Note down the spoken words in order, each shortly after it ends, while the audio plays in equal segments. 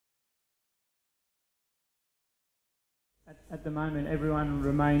At the moment, everyone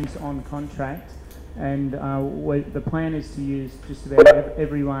remains on contract, and the plan is to use just about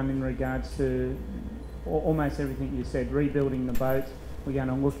everyone in regards to almost everything you said. Rebuilding the boat, we're going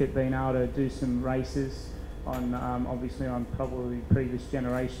to look at being able to do some races on obviously on probably previous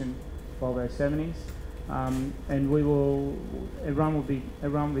generation Volvo 70s, and everyone will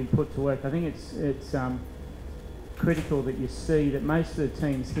be put to work. I think it's critical that you see that most of the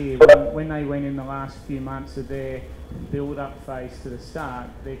teams here, when they went in the last few months of their build-up phase to the start,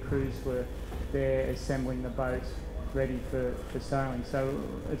 their crews were there assembling the boat ready for sailing. So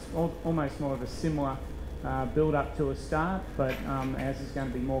it's almost more of a similar build-up to a start, but ours is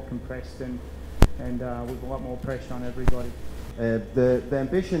going to be more compressed and with a lot more pressure on everybody. The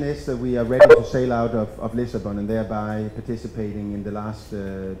ambition is that we are ready to sail out of Lisbon and thereby participating in the last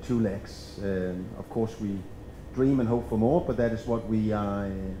 2 legs. Of course, we dream and hope for more, but that is what we are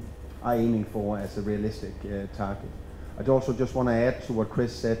aiming for as a realistic target. I'd also just want to add to what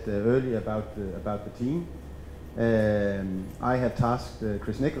Chris said earlier about the team. I have tasked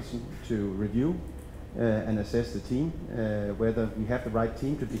Chris Nicholson to review and assess the team, whether we have the right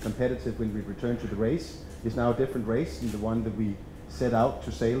team to be competitive when we return to the race. It's now a different race than the one that we set out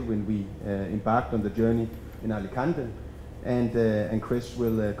to sail when we embarked on the journey in Alicante. And Chris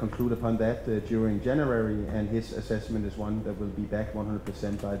will conclude upon that during January, and his assessment is one that will be back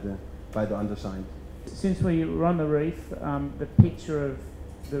 100% by the undersigned. Since we were on the reef, the picture of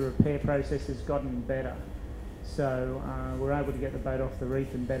the repair process has gotten better. So we're able to get the boat off the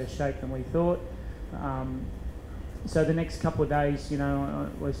reef in better shape than we thought. So the next couple of days, you know,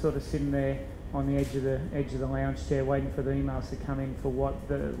 we're sort of sitting there on the edge of the lounge chair, waiting for the emails to come in for what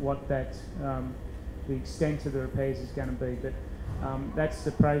the extent of the repairs is going to be. But that's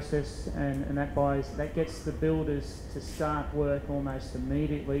the process, and that gets the builders to start work almost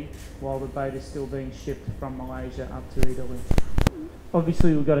immediately while the boat is still being shipped from Malaysia up to Italy.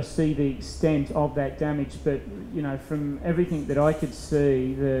 Obviously, we've got to see the extent of that damage, but you know, from everything that I could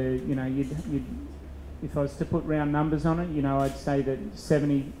see, if I was to put round numbers on it, you know, I'd say that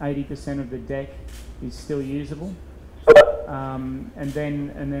 70–80% of the deck is still usable. And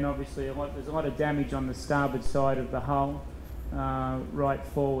then obviously there's a lot of damage on the starboard side of the hull, right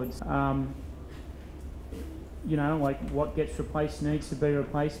forwards. You know, like what gets replaced needs to be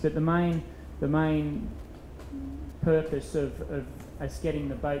replaced, but the main purpose of us getting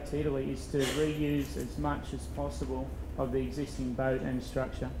the boat to Italy is to reuse as much as possible of the existing boat and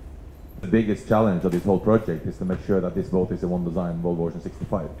structure. The biggest challenge of this whole project is to make sure that this boat is the one designed Volvo Ocean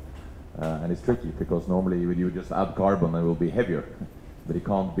 65. And it's tricky because normally you just add carbon and it will be heavier, but it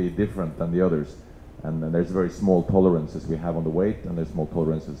can't be different than the others. And there's very small tolerances we have on the weight, and there's small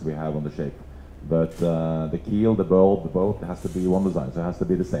tolerances we have on the shape. But the keel, the boat has to be one design, so it has to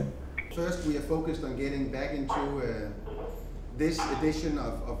be the same. First, we are focused on getting back into this edition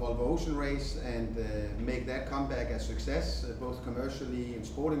of Volvo Ocean race and make that comeback a success, both commercially and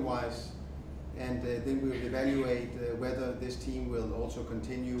sporting-wise. And then we will evaluate whether this team will also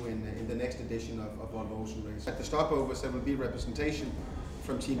continue in the next edition of Volvo Ocean race. At the stopovers, there will be representation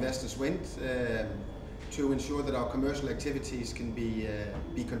from Team Vestas Wind to ensure that our commercial activities can be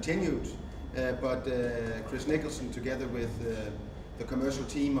continued. But Chris Nicholson, together with the commercial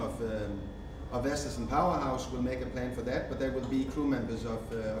team of Vestas and Powerhouse, will make a plan for that. But there will be crew members of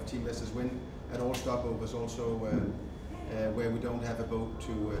Team Vestas Wind at all stopovers also, where we don't have a boat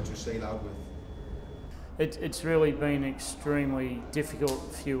to sail out with. It's really been an extremely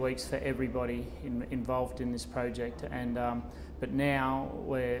difficult few weeks for everybody involved in this project, and but now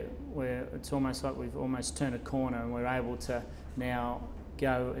it's almost like we've almost turned a corner, and we're able to now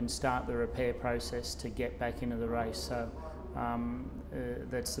go and start the repair process to get back into the race. So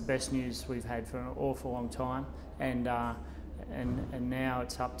that's the best news we've had for an awful long time, and now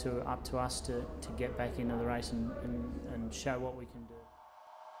it's up to us to get back into the race and show what we can do.